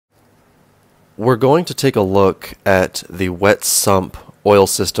we're going to take a look at the wet sump oil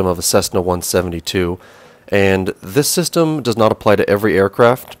system of a Cessna 172, and this system does not apply to every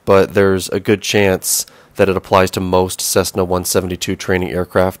aircraft, but there's a good chance that it applies to most Cessna 172 training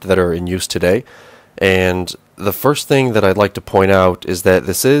aircraft that are in use today. And the first thing that I'd like to point out is that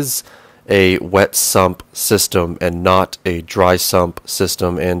this is a wet sump system and not a dry sump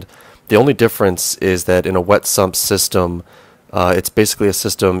system, and the only difference is that in a wet sump system, it's basically a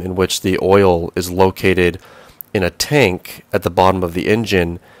system in which the oil is located in a tank at the bottom of the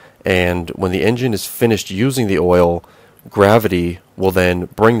engine, and when the engine is finished using the oil, gravity will then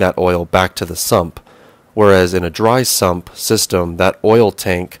bring that oil back to the sump. Whereas in a dry sump system, that oil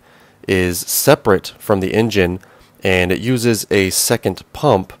tank is separate from the engine, and it uses a second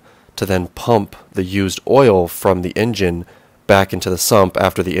pump to then pump the used oil from the engine back into the sump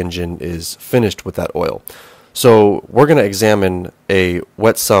after the engine is finished with that oil. So we're going to examine a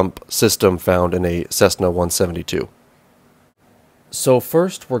wet sump system found in a Cessna 172. So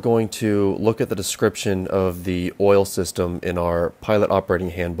first we're going to look at the description of the oil system in our pilot operating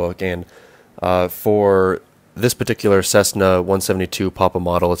handbook, and for this particular Cessna 172 Papa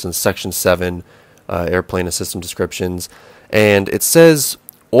model, it's in section 7, airplane and system descriptions, and it says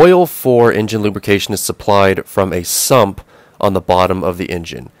oil for engine lubrication is supplied from a sump on the bottom of the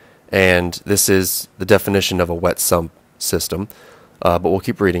engine. And this is the definition of a wet sump system, but we'll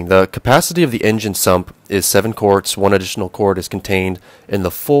keep reading. The capacity of the engine sump is 7 quarts. 1 additional quart is contained in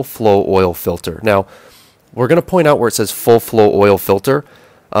the full flow oil filter. Now, we're going to point out where it says full flow oil filter.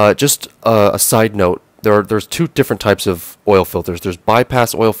 Just a side note, there's 2 different types of oil filters. There's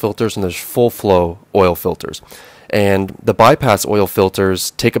bypass oil filters and there's full flow oil filters. And the bypass oil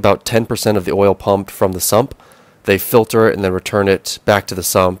filters take about 10% of the oil pumped from the sump. They filter it and then return it back to the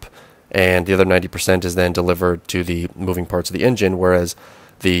sump, and the other 90% is then delivered to the moving parts of the engine, whereas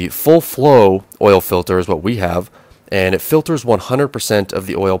the full flow oil filter is what we have, and it filters 100% of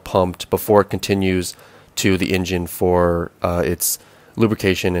the oil pumped before it continues to the engine for its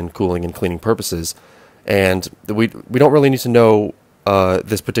lubrication and cooling and cleaning purposes. And we don't really need to know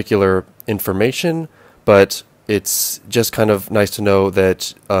this particular information, but it's just kind of nice to know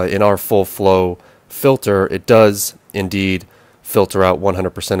that in our full flow filter, it does indeed filter out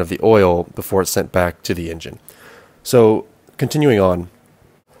 100% of the oil before it's sent back to the engine. So continuing on,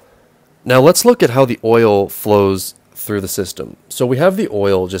 now let's look at how the oil flows through the system. So we have the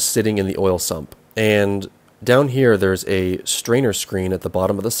oil just sitting in the oil sump, and down here there's a strainer screen at the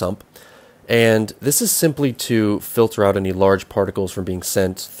bottom of the sump, and this is simply to filter out any large particles from being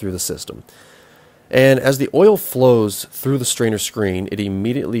sent through the system. And as the oil flows through the strainer screen, it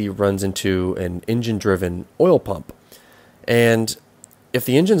immediately runs into an engine-driven oil pump. And if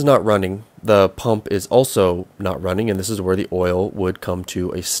the engine's not running, the pump is also not running, and this is where the oil would come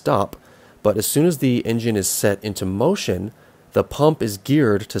to a stop. But as soon as the engine is set into motion, the pump is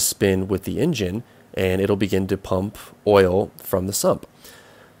geared to spin with the engine, and it'll begin to pump oil from the sump.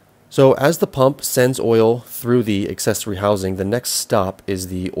 So as the pump sends oil through the accessory housing, the next stop is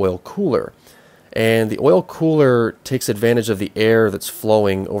the oil cooler. And the oil cooler takes advantage of the air that's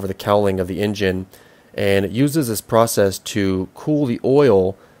flowing over the cowling of the engine, and it uses this process to cool the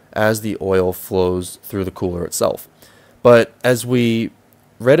oil as the oil flows through the cooler itself. But as we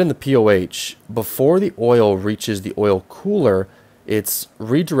read in the POH, before the oil reaches the oil cooler, it's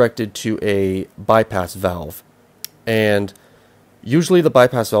redirected to a bypass valve. And usually the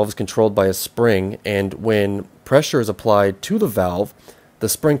bypass valve is controlled by a spring, and when pressure is applied to the valve, the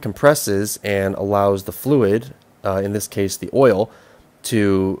spring compresses and allows the fluid, in this case the oil,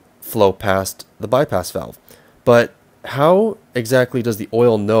 to flow past the bypass valve. But how exactly does the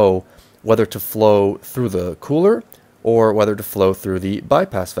oil know whether to flow through the cooler or whether to flow through the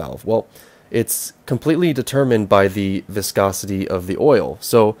bypass valve? Well, it's completely determined by the viscosity of the oil.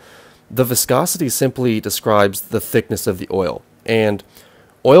 So the viscosity simply describes the thickness of the oil. And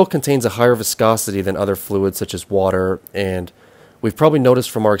oil contains a higher viscosity than other fluids such as water, and we've probably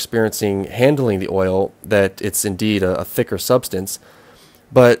noticed from our experiencing handling the oil that it's indeed a thicker substance,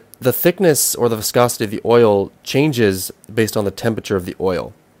 but the thickness or the viscosity of the oil changes based on the temperature of the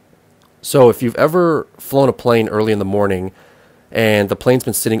oil. So if you've ever flown a plane early in the morning and the plane's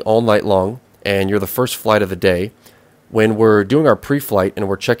been sitting all night long and you're the first flight of the day, when we're doing our pre-flight and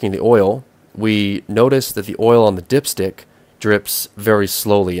we're checking the oil, we notice that the oil on the dipstick drips very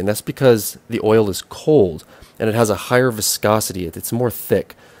slowly, and that's because the oil is cold and it has a higher viscosity. It's more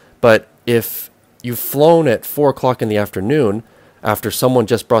thick. But if you've flown at 4 o'clock in the afternoon after someone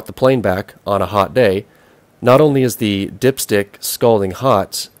just brought the plane back on a hot day, not only is the dipstick scalding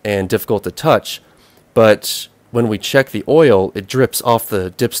hot and difficult to touch, but when we check the oil, it drips off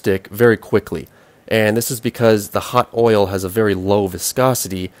the dipstick very quickly. And this is because the hot oil has a very low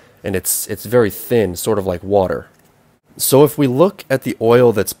viscosity and it's very thin, sort of like water. So if we look at the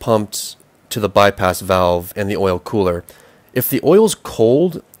oil that's pumped to the bypass valve and the oil cooler, if the oil's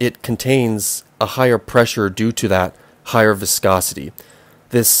cold, it contains a higher pressure due to that higher viscosity.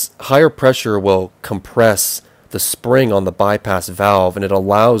 This higher pressure will compress the spring on the bypass valve, and it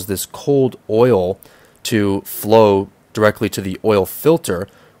allows this cold oil to flow directly to the oil filter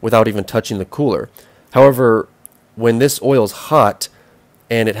without even touching the cooler. However, when this oil is hot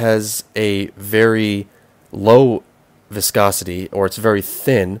and it has a very low viscosity, or it's very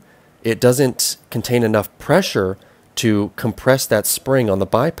thin, it doesn't contain enough pressure to compress that spring on the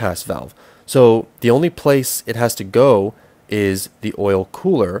bypass valve. So the only place it has to go is the oil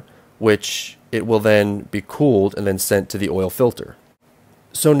cooler, which it will then be cooled and then sent to the oil filter.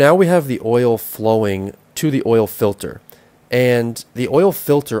 So now we have the oil flowing to the oil filter, and the oil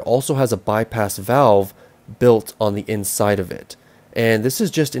filter also has a bypass valve built on the inside of it. And this is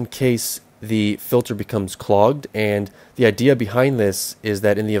just in case the filter becomes clogged, and the idea behind this is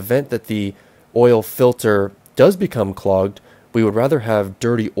that in the event that the oil filter does become clogged, we would rather have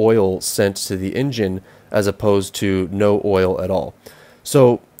dirty oil sent to the engine as opposed to no oil at all.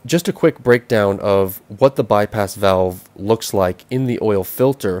 So just a quick breakdown of what the bypass valve looks like in the oil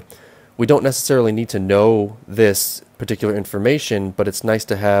filter. We don't necessarily need to know this particular information, but it's nice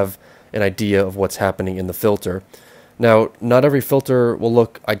to have an idea of what's happening in the filter. Now, not every filter will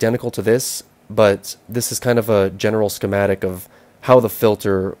look identical to this, but this is kind of a general schematic of how the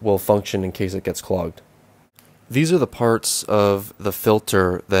filter will function in case it gets clogged. These are the parts of the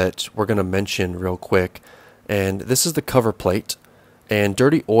filter that we're going to mention real quick, and this is the cover plate, and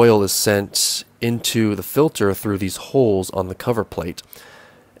dirty oil is sent into the filter through these holes on the cover plate,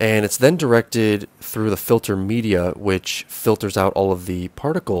 and it's then directed through the filter media, which filters out all of the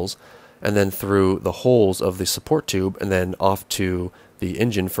particles, and then through the holes of the support tube, and then off to the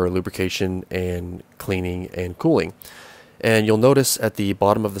engine for lubrication and cleaning and cooling. And you'll notice at the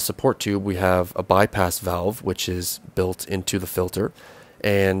bottom of the support tube we have a bypass valve, which is built into the filter,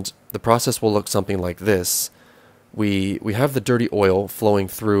 and the process will look something like this. We have the dirty oil flowing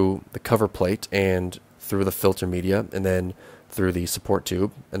through the cover plate and through the filter media, and then through the support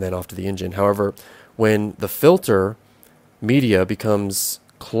tube, and then off to the engine. However, when the filter media becomes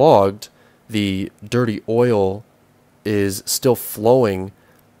clogged, the dirty oil is still flowing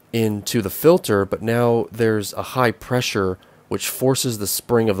into the filter, but now there's a high pressure which forces the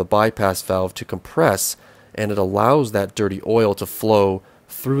spring of the bypass valve to compress, and it allows that dirty oil to flow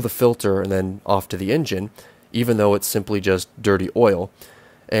through the filter and then off to the engine, even though it's simply just dirty oil.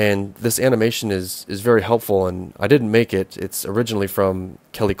 And this animation is very helpful, and I didn't make it. It's originally from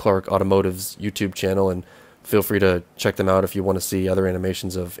Kelly Clark Automotive's YouTube channel, and feel free to check them out if you want to see other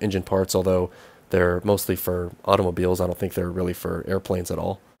animations of engine parts, although they're mostly for automobiles. I don't think they're really for airplanes at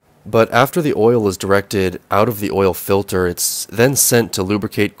all. But after the oil is directed out of the oil filter, it's then sent to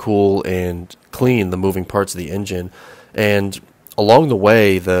lubricate, cool, and clean the moving parts of the engine. And along the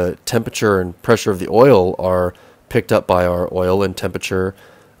way, the temperature and pressure of the oil are picked up by our oil and temperature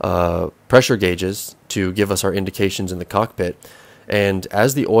pressure gauges to give us our indications in the cockpit. And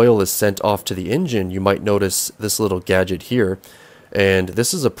as the oil is sent off to the engine, you might notice this little gadget here. And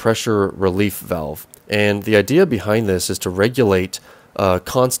this is a pressure relief valve. And the idea behind this is to regulate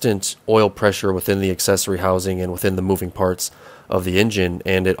constant oil pressure within the accessory housing and within the moving parts of the engine,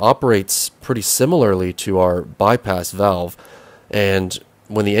 and it operates pretty similarly to our bypass valve. And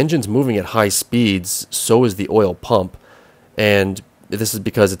when the engine's moving at high speeds, so is the oil pump, and this is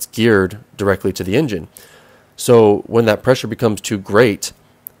because it's geared directly to the engine. So when that pressure becomes too great,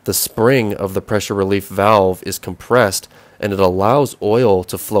 the spring of the pressure relief valve is compressed, and it allows oil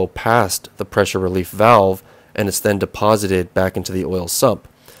to flow past the pressure relief valve, and it's then deposited back into the oil sump.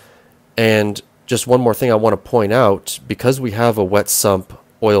 And just one more thing I want to point out, because we have a wet sump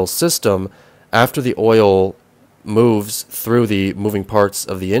oil system, after the oil moves through the moving parts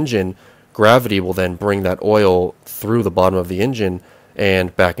of the engine, gravity will then bring that oil through the bottom of the engine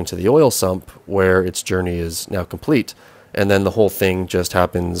and back into the oil sump, where its journey is now complete. And then the whole thing just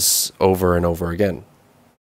happens over and over again.